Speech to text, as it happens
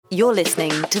You're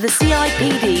listening to the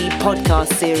CIPD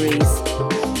podcast series.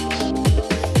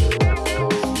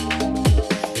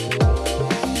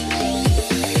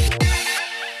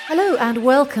 Hello and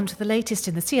welcome to the latest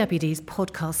in the CIPD's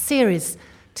podcast series.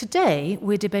 Today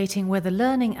we're debating whether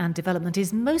learning and development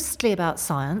is mostly about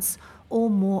science or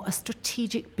more a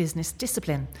strategic business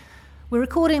discipline. We're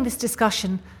recording this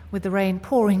discussion with the rain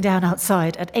pouring down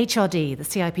outside at HRD, the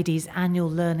CIPD's annual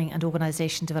Learning and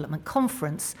Organisation Development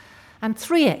Conference, and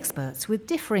three experts with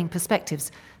differing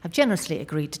perspectives have generously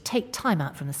agreed to take time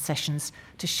out from the sessions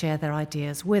to share their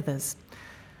ideas with us.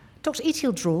 Dr.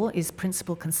 Itiel Dror is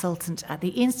Principal Consultant at the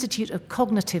Institute of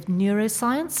Cognitive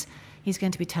Neuroscience. He's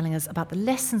going to be telling us about the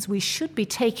lessons we should be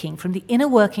taking from the inner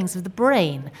workings of the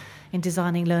brain in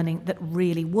designing learning that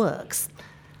really works.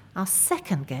 Our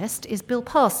second guest is Bill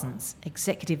Parsons,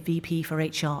 Executive VP for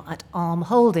HR at Arm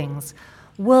Holdings,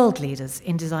 world leaders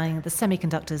in designing the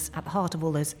semiconductors at the heart of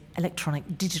all those electronic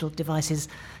digital devices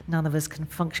none of us can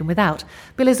function without.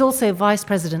 Bill is also Vice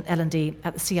President L&D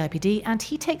at the CIPD, and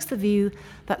he takes the view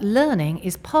that learning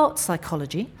is part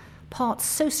psychology, part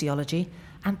sociology,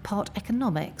 and part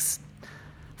economics.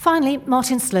 Finally,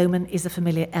 Martin Sloman is a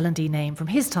familiar L&D name from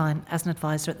his time as an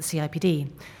advisor at the CIPD.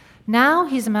 Now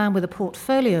he's a man with a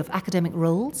portfolio of academic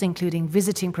roles, including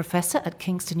visiting professor at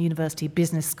Kingston University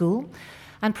Business School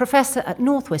and professor at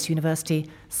Northwest University,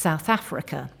 South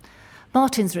Africa.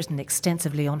 Martin's written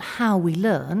extensively on how we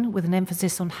learn, with an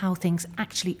emphasis on how things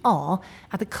actually are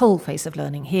at the coalface of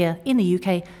learning here in the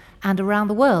UK and around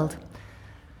the world.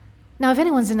 Now, if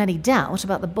anyone's in any doubt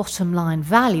about the bottom line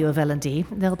value of L&D,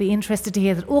 they'll be interested to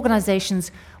hear that organisations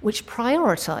which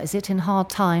prioritise it in hard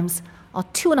times are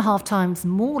 2.5 times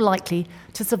more likely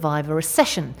to survive a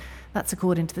recession. That's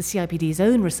according to the CIPD's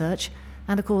own research.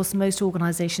 And of course, most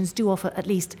organisations do offer at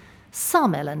least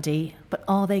some L&D, but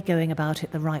are they going about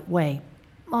it the right way?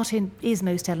 Martin, is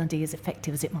most L&D as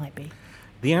effective as it might be?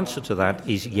 The answer to that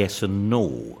is yes and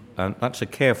no. And that's a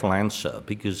careful answer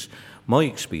because my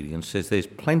experience is there's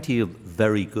plenty of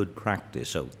very good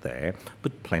practice out there,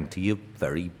 but plenty of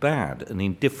very bad and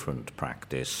indifferent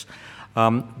practice.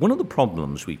 One of the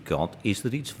problems we've got is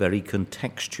that it's very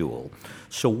contextual.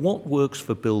 So what works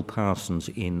for Bill Parsons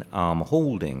in Arm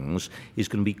Holdings is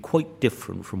going to be quite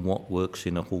different from what works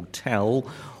in a hotel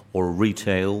or a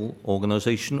retail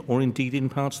organisation or indeed in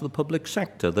parts of the public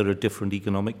sector. There are different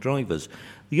economic drivers.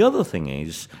 The other thing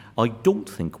is, I don't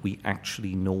think we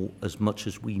actually know as much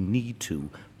as we need to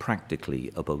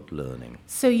practically about learning.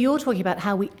 So you're talking about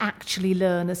how we actually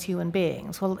learn as human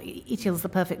beings. Well, Itiel's the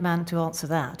perfect man to answer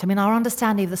that. I mean, our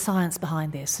understanding of the science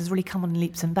behind this has really come on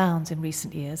leaps and bounds in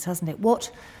recent years, hasn't it?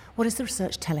 What is the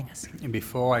research telling us?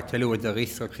 Before I tell you what the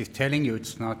research is telling you,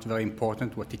 it's not very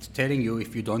important what it's telling you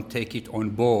if you don't take it on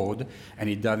board and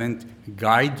it doesn't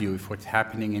guide you, if what's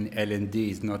happening in L&D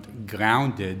is not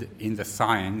grounded in the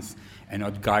science and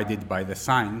not guided by the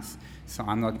science. So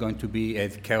I'm not going to be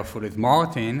as careful as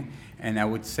Martin, and I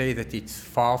would say that it's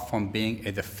far from being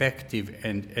as effective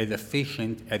and as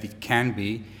efficient as it can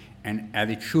be and as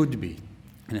it should be.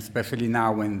 And especially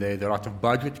now when there's a lot of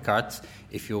budget cuts,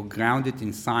 if you're grounded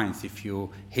in science, if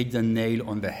you hit the nail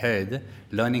on the head,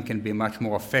 learning can be much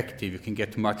more effective. You can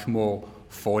get much more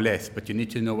for less, but you need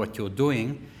to know what you're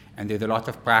doing. And there's a lot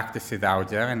of practices out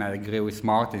there, and I agree with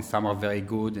Martin, some are very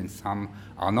good and some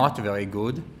are not very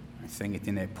good. I'm saying it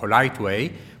in a polite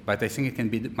way, but I think it can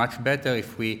be much better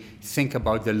if we think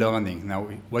about the learning. Now,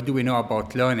 what do we know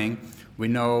about learning? We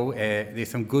know there's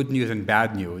some good news and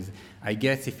bad news. I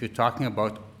guess if you're talking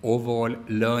about overall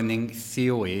learning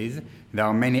theories, there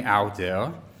are many out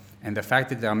there. And the fact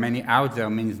that there are many out there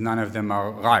means none of them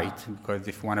are right, because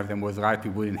if one of them was right,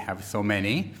 we wouldn't have so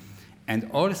many. And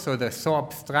also, they're so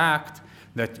abstract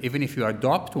that even if you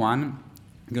adopt one,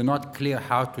 you're not clear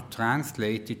how to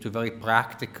translate it to very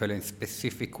practical and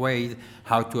specific ways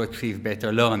how to achieve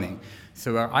better learning.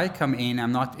 So where I come in,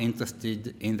 I'm not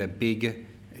interested in the big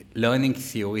learning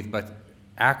theories, but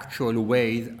actual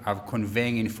ways of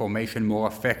conveying information more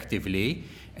effectively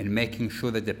and making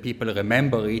sure that the people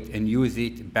remember it and use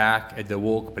it back at the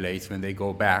workplace when they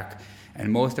go back.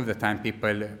 And most of the time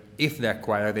people, if they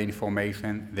acquire the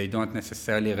information, they don't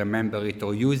necessarily remember it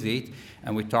or use it.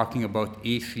 And we're talking about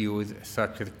issues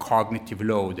such as cognitive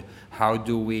load. How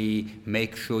do we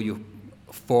make sure you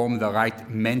form the right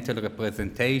mental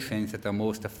representations that are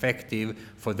most effective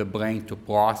for the brain to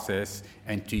process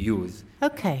and to use?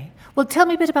 Okay. Well, tell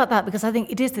me a bit about that, because I think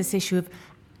it is this issue of,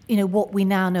 what we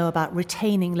now know about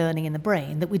retaining learning in the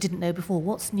brain that we didn't know before.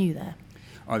 What's new there?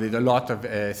 There's a lot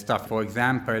of stuff. For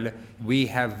example, we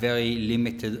have very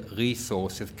limited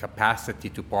resources, capacity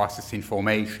to process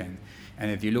information. And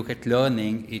if you look at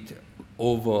learning, it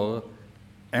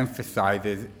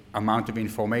emphasizes amount of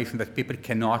information that people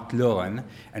cannot learn,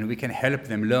 and we can help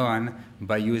them learn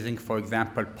by using, for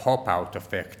example, pop-out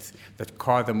effects that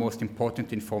cause the most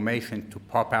important information to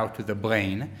pop out to the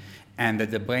brain, and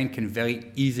that the brain can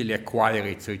very easily acquire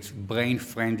it, so it's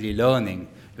brain-friendly learning.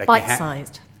 Like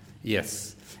bite-sized.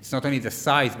 Yes. It's not only the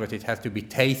size, but it has to be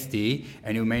tasty,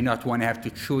 and you may not want to have to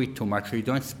chew it too much, so you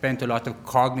don't spend a lot of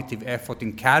cognitive effort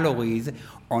in calories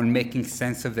on making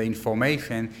sense of the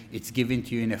information. It's given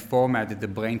to you in a format that the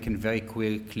brain can very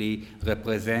quickly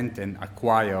represent and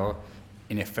acquire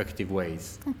in effective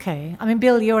ways. Okay. I mean,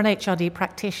 Bill, you're an HRD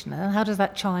practitioner. How does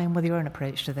that chime with your own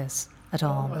approach to this at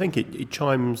ARM? I think it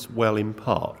chimes well in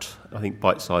part. I think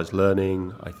bite-sized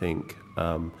learning, I think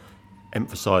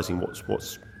emphasising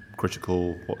what's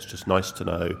critical, what's just nice to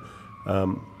know.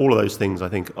 All of those things I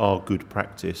think are good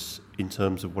practice in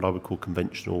terms of what I would call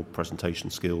conventional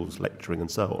presentation skills, lecturing and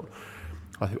so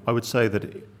on. I would say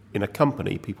that in a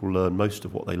company people learn most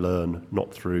of what they learn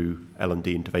not through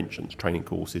L&D interventions, training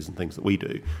courses and things that we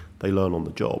do. They learn on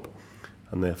the job,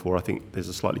 and therefore I think there's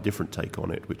a slightly different take on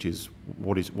it, which is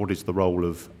what is the role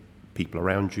of people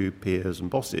around you, peers and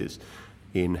bosses,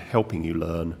 in helping you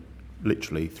learn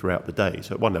literally throughout the day.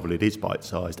 So at one level it is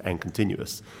bite-sized and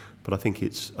continuous, but I think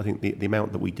the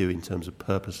amount that we do in terms of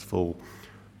purposeful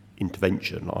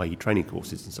intervention, i.e. training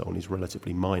courses and so on, is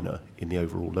relatively minor in the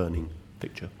overall learning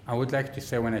picture. I would like to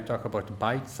say when I talk about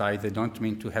bite size, I don't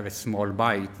mean to have a small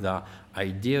bite. The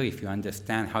idea, if you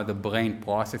understand how the brain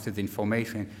processes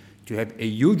information, to have a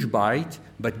huge bite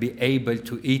but be able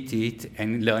to eat it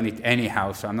and learn it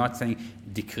anyhow. So I'm not saying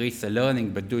decrease the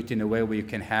learning, but do it in a way where you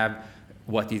can have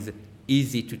what is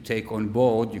easy to take on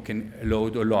board, you can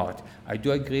load a lot. I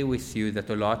do agree with you that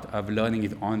a lot of learning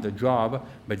is on the job,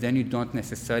 but then you don't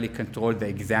necessarily control the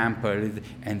examples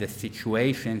and the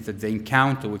situations that they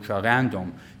encounter, which are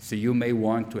random. So you may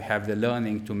want to have the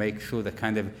learning to make sure the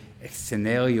kind of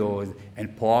scenarios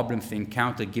and problems they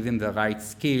encounter give them the right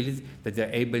skills, that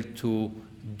they're able to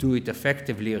do it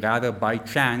effectively, rather by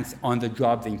chance on the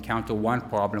job they encounter one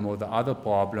problem or the other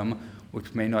problem,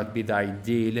 which may not be the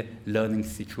ideal learning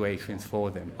situations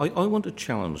for them. I want to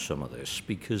challenge some of this,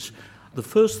 because the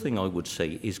first thing I would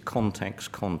say is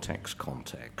context.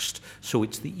 So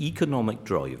it's the economic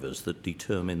drivers that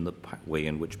determine the way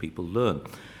in which people learn.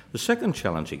 The second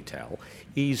challenge, Ital,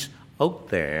 is out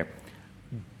there,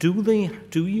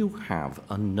 do you have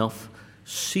enough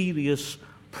serious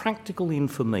practical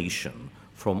information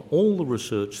from all the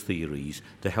research theories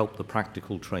to help the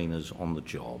practical trainers on the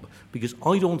job? Because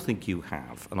I don't think you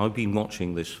have, and I've been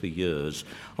watching this for years.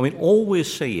 I mean, all we're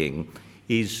saying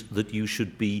is that you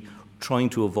should be trying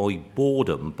to avoid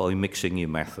boredom by mixing your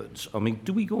methods. I mean,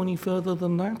 do we go any further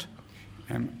than that?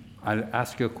 I'll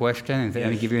ask you a question and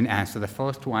then I'll give you an answer. The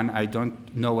first one, I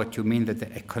don't know what you mean that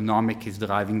the economic is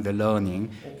driving the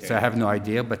learning, so I have no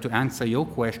idea. But to answer your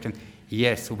question,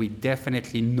 yes, we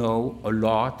definitely know a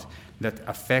lot that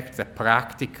affect the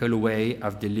practical way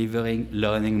of delivering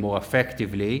learning more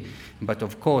effectively. But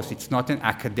of course, it's not an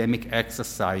academic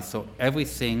exercise. So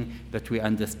everything that we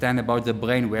understand about the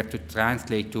brain, we have to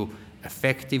translate to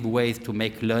effective ways to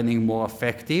make learning more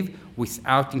effective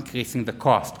without increasing the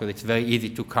cost, because it's very easy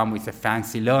to come with a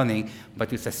fancy learning, but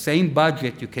with the same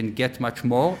budget, you can get much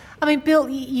more. I mean, Bill,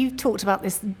 you talked about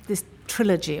this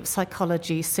trilogy of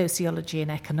psychology, sociology,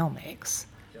 and economics.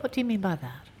 What do you mean by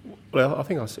that? Well, I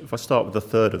think if I start with the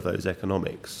third of those,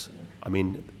 economics, I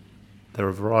mean, there are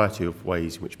a variety of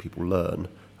ways in which people learn.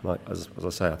 And as I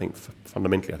say, I think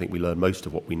fundamentally, I think we learn most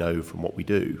of what we know from what we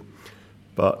do.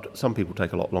 But some people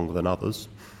take a lot longer than others,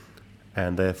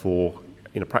 and therefore,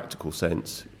 in a practical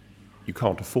sense, you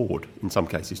can't afford, in some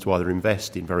cases, to either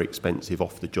invest in very expensive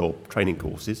off-the-job training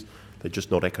courses. They're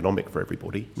just not economic for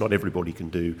everybody. Not everybody can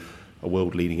do a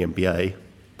world-leading MBA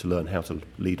to learn how to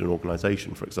lead an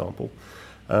organisation, for example.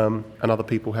 And other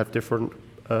people have different,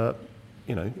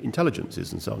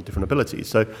 intelligences and so on, different abilities.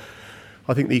 So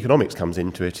I think the economics comes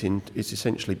into it. It's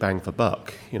essentially bang for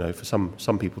buck. You know, for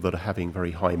some people that are having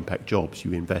very high impact jobs,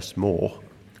 you invest more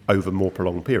over more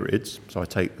prolonged periods. So I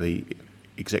take the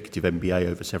executive MBA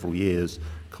over several years,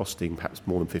 costing perhaps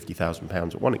more than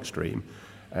 £50,000 at one extreme,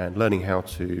 and learning how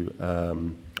to,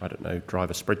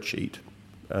 drive a spreadsheet.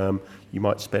 You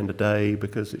might spend a day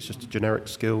because it's just a generic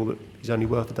skill that is only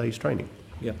worth a day's training.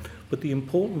 Yeah, but the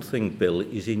important thing, Bill,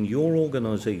 is in your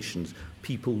organisations,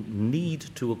 people need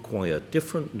to acquire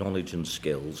different knowledge and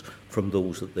skills from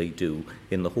those that they do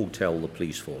in the hotel, the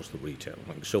police force, the retail.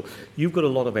 So you've got a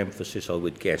lot of emphasis, I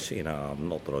would guess, in ARM,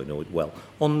 not that I know it well,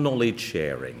 on knowledge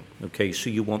sharing. Okay, so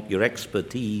you want your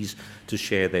expertise to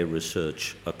share their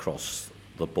research across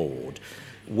the board.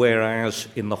 whereas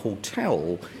in the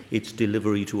hotel, it's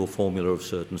delivery to a formula of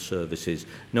certain services.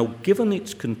 Now, given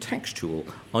it's contextual,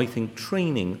 I think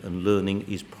training and learning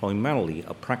is primarily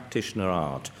a practitioner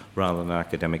art rather than an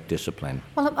academic discipline.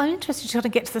 Well, I'm interested to kind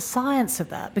of get to the science of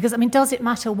that, because, I mean, does it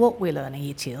matter what we're learning,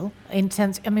 Itil?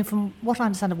 From what I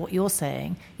understand of what you're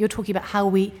saying, you're talking about how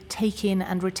we take in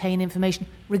and retain information,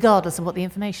 regardless of what the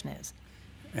information is.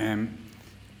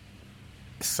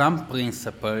 Some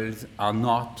principles are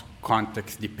not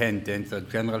context-dependent, the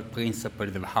general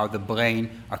principles of how the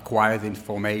brain acquires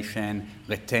information,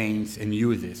 retains, and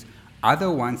uses.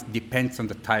 Other ones depend on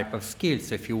the type of skills.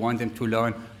 So if you want them to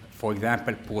learn, for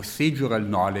example, procedural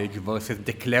knowledge versus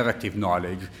declarative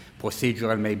knowledge,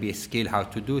 procedural may be a skill how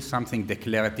to do something,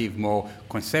 declarative, more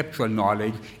conceptual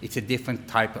knowledge, it's a different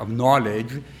type of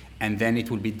knowledge, and then it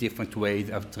will be different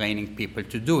ways of training people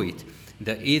to do it.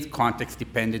 There is context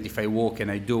dependent if I work and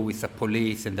I do with the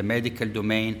police and the medical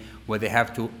domain where they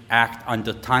have to act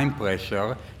under time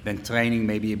pressure, then training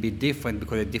may be a bit different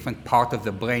because a different part of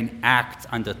the brain acts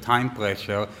under time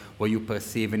pressure where you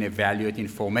perceive and evaluate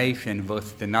information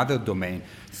versus another domain.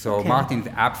 So Okay. Martin's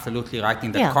absolutely right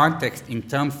in the context in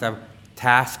terms of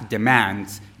task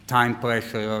demands, time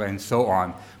pressure and so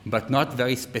on, but not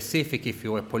very specific if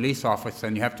you're a police officer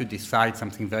and you have to decide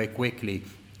something very quickly,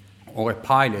 or a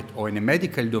pilot, or in a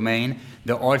medical domain,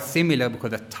 they're all similar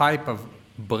because the type of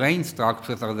brain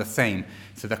structures are the same.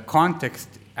 So the context,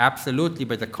 absolutely,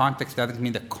 but the context doesn't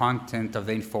mean the content of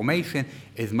the information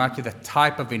as much as the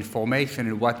type of information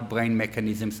and what brain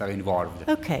mechanisms are involved.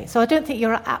 Okay, so I don't think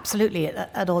you're absolutely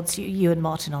at odds, you and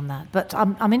Martin, on that. But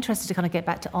I'm interested to kind of get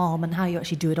back to ARM and how you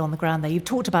actually do it on the ground there. You've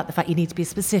talked about the fact you need to be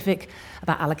specific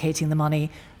about allocating the money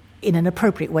in an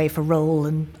appropriate way for role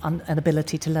and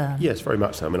ability to learn. Yes, very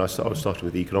much so. I mean, I was starting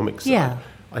with the economics side. Yeah.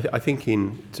 I think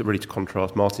to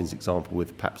contrast Martin's example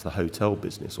with perhaps the hotel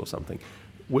business or something,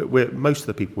 most of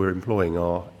the people we're employing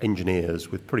are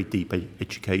engineers with pretty deep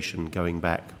education going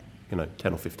back,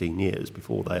 10 or 15 years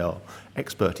before they are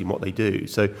expert in what they do.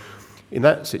 So in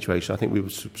that situation, I think we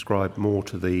would subscribe more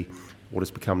to what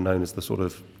has become known as the sort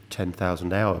of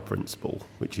 10,000 hour principle,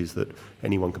 which is that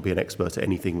anyone can be an expert at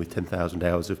anything with 10,000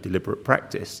 hours of deliberate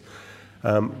practice.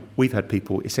 We've had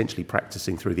people essentially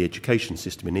practicing through the education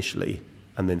system initially,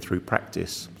 and then through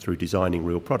practice, through designing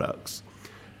real products.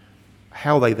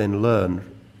 How they then learn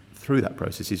through that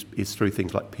process is through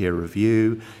things like peer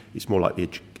review. It's more like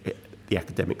the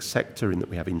academic sector in that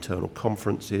we have internal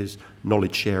conferences.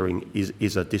 Knowledge sharing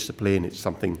is a discipline. It's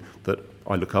something that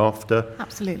I look after.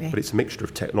 Absolutely. But it's a mixture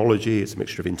of technology, it's a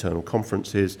mixture of internal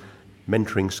conferences,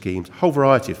 mentoring schemes, a whole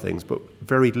variety of things, but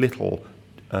very little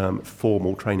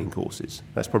formal training courses.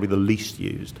 That's probably the least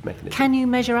used mechanism. Can you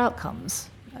measure outcomes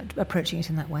approaching it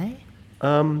in that way?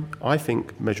 I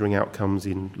think measuring outcomes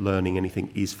in learning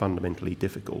anything is fundamentally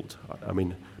difficult. I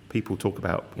mean, people talk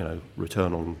about,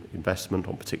 return on investment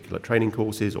on particular training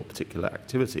courses or particular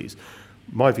activities.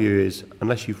 My view is,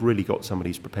 unless you've really got somebody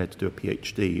who's prepared to do a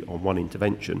PhD on one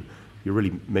intervention, you're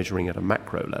really measuring at a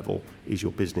macro level, is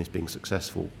your business being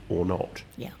successful or not?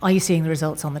 Yeah. Are you seeing the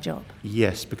results on the job?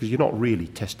 Yes, because you're not really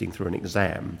testing through an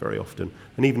exam very often.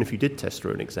 And even if you did test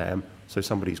through an exam, so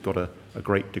somebody's got a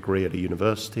great degree at a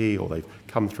university or they've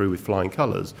come through with flying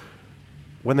colours,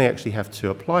 when they actually have to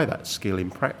apply that skill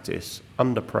in practice,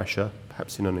 under pressure,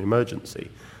 perhaps in an emergency,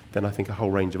 then I think a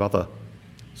whole range of other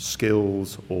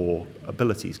skills or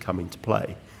abilities come into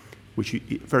play, which are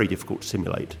very difficult to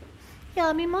simulate. Yeah,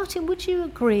 I mean, Martin, would you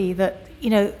agree that,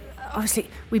 obviously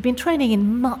we've been training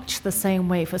in much the same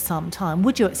way for some time.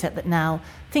 Would you accept that now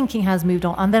thinking has moved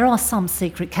on and there are some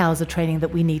sacred cows of training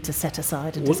that we need to set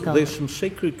aside and discard? There's some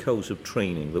sacred cows of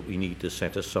training that we need to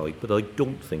set aside, but I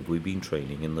don't think we've been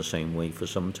training in the same way for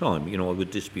some time. I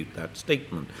would dispute that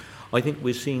statement. I think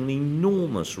we're seeing an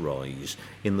enormous rise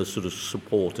in the sort of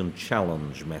support and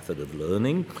challenge method of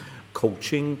learning,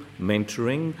 coaching,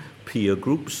 mentoring, peer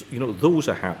groups, those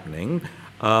are happening.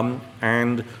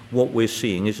 And what we're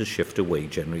seeing is a shift away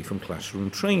generally from classroom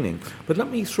training. But let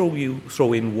me throw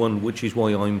in one which is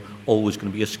why I'm always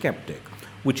going to be a skeptic,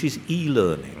 which is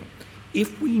e-learning.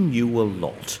 If we knew a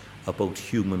lot about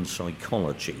human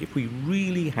psychology, if we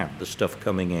really had the stuff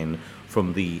coming in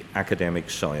from the academic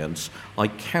science, I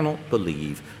cannot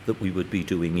believe that we would be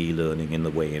doing e-learning in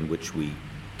the way in which we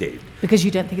did. Because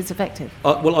you don't think it's effective?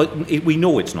 We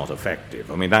know it's not effective.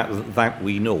 I mean, that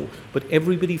we know. But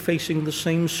everybody facing the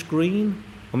same screen?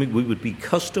 I mean, we would be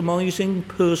customising,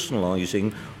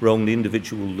 personalising around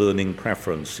individual learning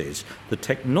preferences. The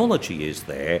technology is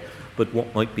there, but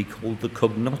what might be called the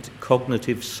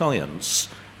cognitive science,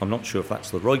 I'm not sure if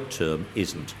that's the right term,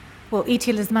 isn't. Well,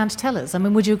 E.T.L. is the man to tell us. I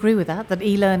mean, would you agree with that? That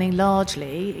e-learning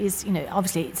largely is,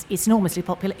 obviously it's enormously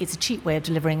popular. It's a cheap way of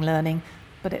delivering learning,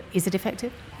 but is it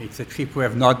effective? It's a cheap way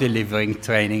of not delivering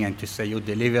training and to say you're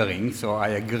delivering. So I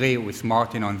agree with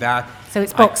Martin on that. So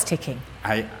it's box ticking.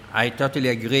 I totally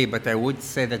agree, but I would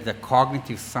say that the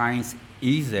cognitive science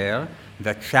is there.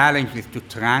 The challenge is to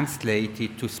translate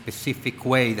it to specific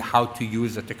ways how to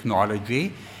use the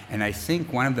technology. And I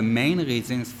think one of the main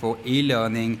reasons for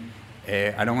e-learning,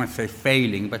 I don't want to say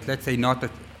failing, but let's say not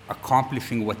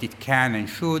accomplishing what it can and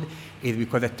should, is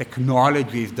because the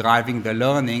technology is driving the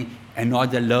learning and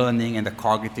not the learning and the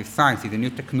cognitive science. There's a new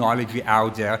technology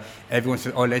out there. Everyone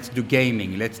says, oh, let's do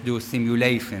gaming, let's do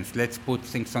simulations, let's put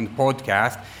things on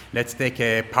podcast, let's take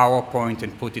a PowerPoint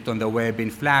and put it on the web in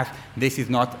Flash. This is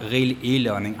not real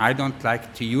e-learning. I don't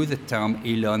like to use the term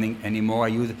e-learning anymore. I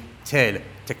use TEL,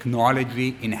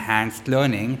 technology-enhanced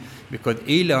learning, because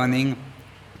e-learning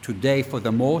today, for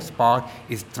the most part,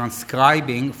 is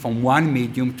transcribing from one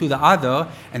medium to the other,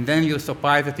 and then you're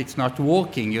surprised that it's not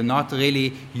working. You're not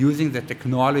really using the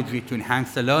technology to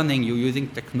enhance the learning. You're using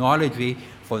technology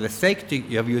for the sake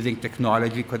of using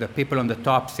technology, because the people on the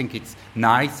top think it's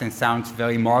nice and sounds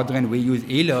very modern. We use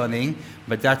e-learning,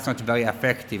 but that's not very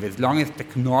effective. As long as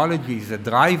technology is the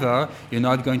driver, you're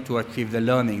not going to achieve the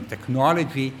learning.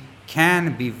 Technology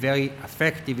can be very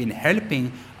effective in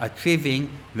helping achieving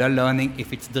the learning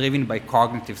if it's driven by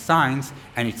cognitive science,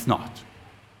 and it's not.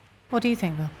 What do you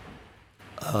think,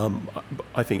 Bill?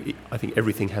 I think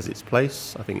everything has its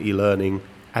place. I think e-learning,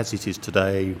 as it is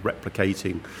today,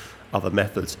 replicating other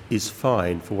methods, is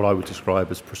fine for what I would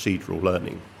describe as procedural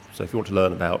learning. So if you want to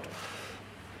learn about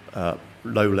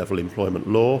low-level employment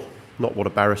law, not what a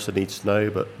barrister needs to know,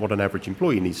 but what an average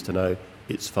employee needs to know,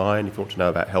 it's fine. If you want to know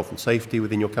about health and safety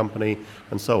within your company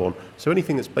and so on. So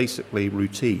anything that's basically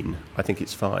routine, I think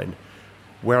it's fine.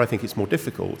 Where I think it's more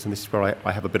difficult, and this is where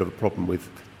I have a bit of a problem with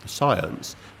the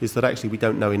science, is that actually we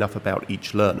don't know enough about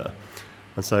each learner.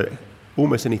 And so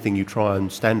almost anything you try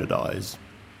and standardize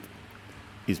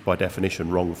is by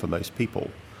definition wrong for most people.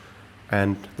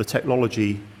 And the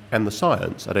technology and the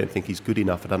science, I don't think, is good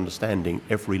enough at understanding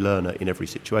every learner in every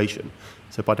situation.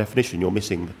 So by definition, you're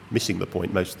missing the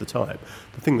point most of the time.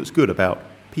 The thing that's good about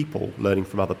people learning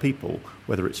from other people,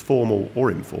 whether it's formal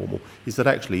or informal, is that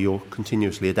actually you're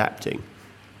continuously adapting.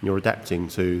 You're adapting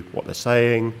to what they're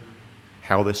saying,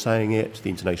 how they're saying it, the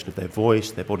intonation of their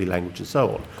voice, their body language, and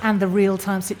so on. And the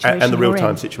real-time situation. And the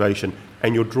real-time situation.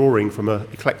 And you're drawing from an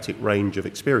eclectic range of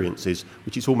experiences,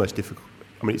 which is almost difficult.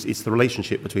 I mean, it's the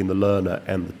relationship between the learner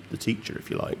and the teacher, if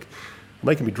you like. And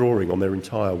they can be drawing on their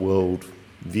entire world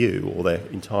view or their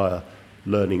entire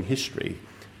learning history.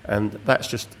 And that's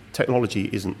just, technology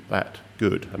isn't that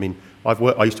good. I mean,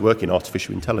 I used to work in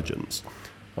artificial intelligence.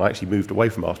 I actually moved away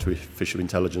from artificial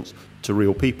intelligence to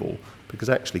real people, because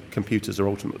actually computers are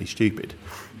ultimately stupid.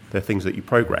 They're things that you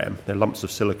program. They're lumps of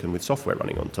silicon with software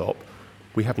running on top.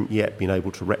 We haven't yet been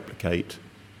able to replicate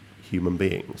human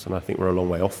beings, and I think we're a long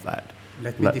way off that.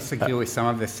 Let me disagree with some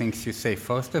of the things you say.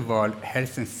 First of all,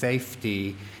 health and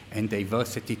safety and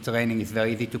diversity training is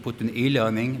very easy to put in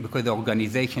e-learning because the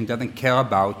organization doesn't care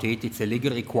about it. It's a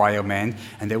legal requirement,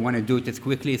 and they want to do it as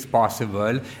quickly as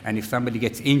possible. And if somebody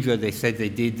gets injured, they said they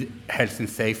did health and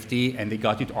safety, and they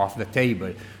got it off the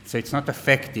table. So it's not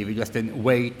effective. It's just a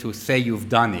way to say you've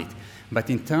done it. But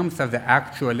in terms of the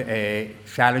actual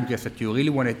challenges that you really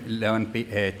want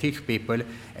to teach people,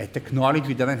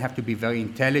 technology doesn't have to be very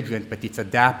intelligent, but it's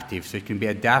adaptive, so it can be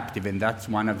adaptive, and that's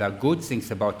one of the good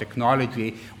things about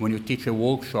technology. When you teach a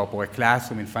workshop or a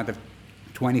classroom in front of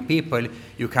 20 people,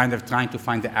 you're kind of trying to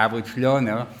find the average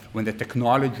learner. When the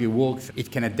technology works, it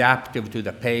can adapt to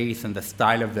the pace and the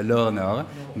style of the learner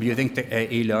using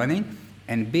e-learning.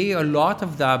 And B, a lot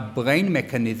of the brain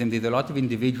mechanisms, there's a lot of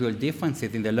individual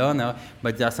differences in the learner,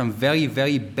 but there are some very,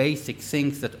 very basic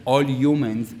things that all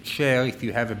humans share if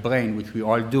you have a brain, which we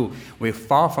all do. We're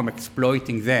far from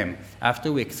exploiting them. After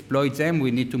we exploit them,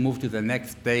 we need to move to the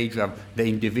next stage of the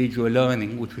individual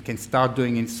learning, which we can start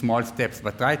doing in small steps.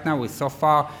 But right now, we're so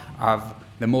far of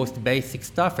the most basic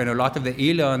stuff, and a lot of the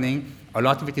e-learning, a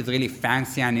lot of it is really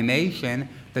fancy animation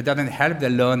that doesn't help the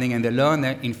learning and the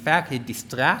learner. In fact, it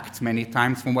distracts many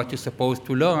times from what you're supposed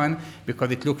to learn because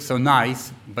it looks so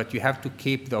nice, but you have to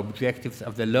keep the objectives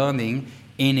of the learning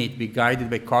in it, be guided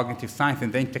by cognitive science,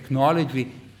 and then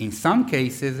technology, in some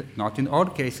cases, not in all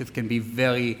cases, can be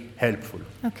very helpful.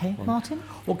 Okay, Martin?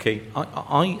 Okay,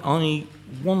 I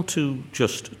want to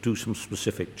just do some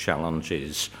specific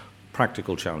challenges,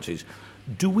 practical challenges.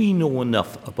 Do we know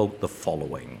enough about the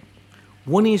following?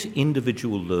 One is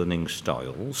individual learning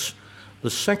styles, The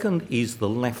second is the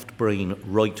left brain,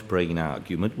 right brain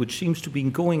argument, which seems to have been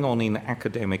going on in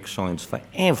academic science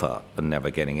forever and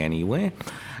never getting anywhere.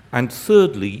 And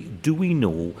thirdly, do we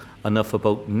know enough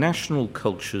about national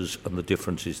cultures and the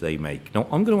differences they make? Now,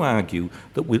 I'm going to argue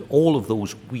that with all of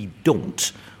those, we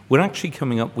don't. We're actually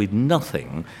coming up with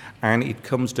nothing, and it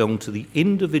comes down to the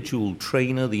individual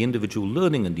trainer, the individual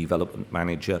learning and development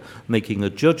manager, making a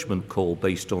judgment call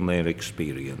based on their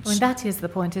experience. I mean, that is the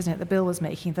point, isn't it, that Bill was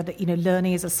making, that,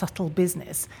 learning is a subtle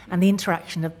business, and the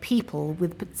interaction of people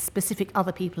with specific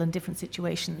other people in different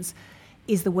situations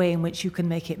is the way in which you can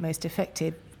make it most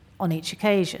effective on each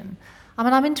occasion. I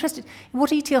mean, I'm interested,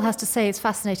 what ETL has to say is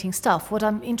fascinating stuff. What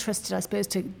I'm interested, I suppose,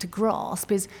 to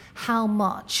grasp is how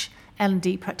much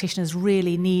L&D practitioners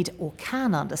really need or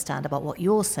can understand about what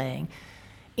you're saying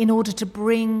in order to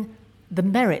bring the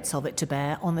merits of it to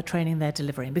bear on the training they're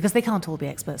delivering, because they can't all be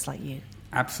experts like you.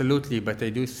 Absolutely, but I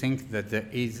do think that there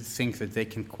is things that they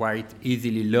can quite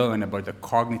easily learn about the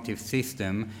cognitive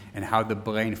system and how the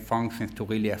brain functions to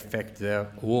really affect their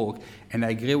work. And I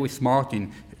agree with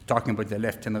Martin, talking about the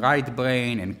left and right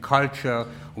brain and culture.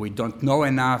 We don't know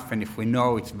enough, and if we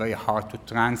know, it's very hard to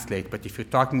translate. But if you're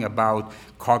talking about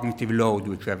cognitive load,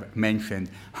 which I've mentioned,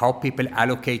 how people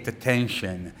allocate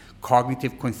attention,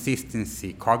 cognitive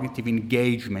consistency, cognitive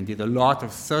engagement, there's a lot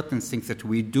of certain things that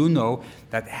we do know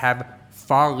that have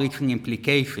far-reaching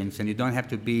implications, and you don't have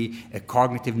to be a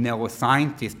cognitive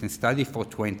neuroscientist and study for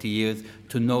 20 years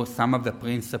to know some of the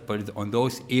principles on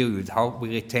those areas, how we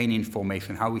retain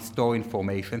information, how we store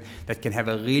information, that can have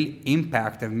a real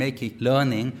impact and make it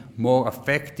learning more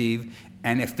effective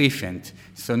and efficient.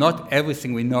 So not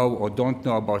everything we know or don't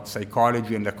know about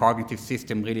psychology and the cognitive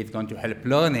system really is going to help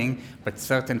learning, but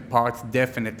certain parts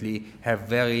definitely have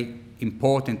very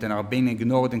important and are being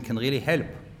ignored and can really help.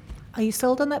 Are you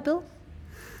sold on that, Bill?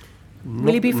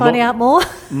 Will you be finding out more?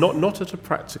 Not at a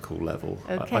practical level.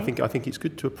 Okay. I think it's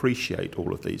good to appreciate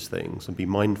all of these things and be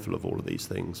mindful of all of these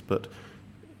things. But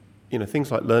things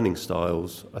like learning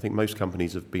styles, I think most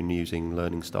companies have been using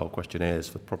learning style questionnaires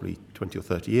for probably 20 or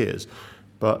 30 years.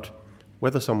 But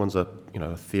whether someone's a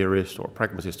theorist or a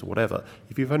pragmatist or whatever,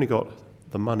 if you've only got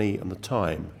the money and the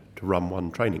time to run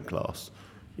one training class,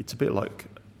 it's a bit like,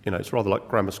 it's rather like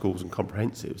grammar schools and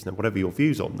comprehensives. Now, whatever your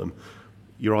views on them,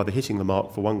 you're either hitting the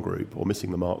mark for one group or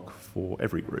missing the mark for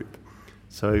every group.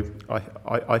 So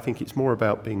I think it's more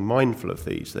about being mindful of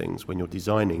these things when you're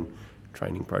designing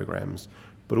training programs,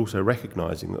 but also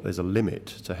recognising that there's a limit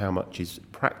to how much is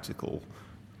practical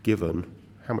given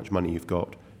how much money you've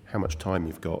got, how much time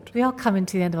you've got. We are coming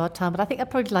to the end of our time, but I think I'd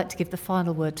probably like to give the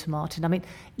final word to Martin. I mean,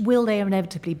 will there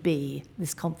inevitably be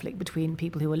this conflict between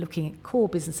people who are looking at core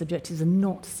business objectives and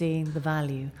not seeing the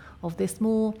value of this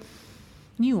more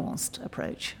nuanced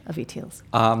approach of ETLs?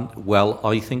 Well,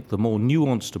 I think the more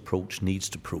nuanced approach needs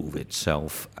to prove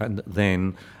itself, and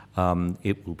then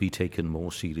it will be taken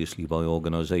more seriously by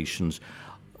organisations.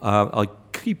 I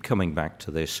keep coming back to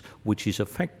this, which is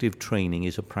effective training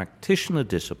is a practitioner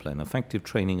discipline. Effective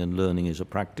training and learning is a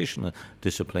practitioner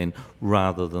discipline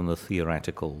rather than a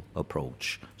theoretical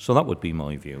approach. So that would be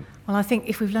my view. Well, I think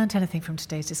if we've learned anything from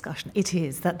today's discussion, it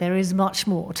is that there is much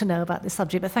more to know about this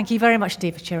subject. But thank you very much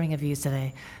indeed for sharing your views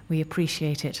today. We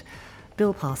appreciate it.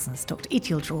 Bill Parsons, Dr.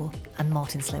 Etiel Dror and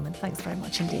Martin Sloman, thanks very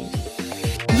much indeed.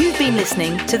 You've been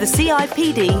listening to the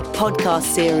CIPD podcast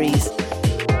series.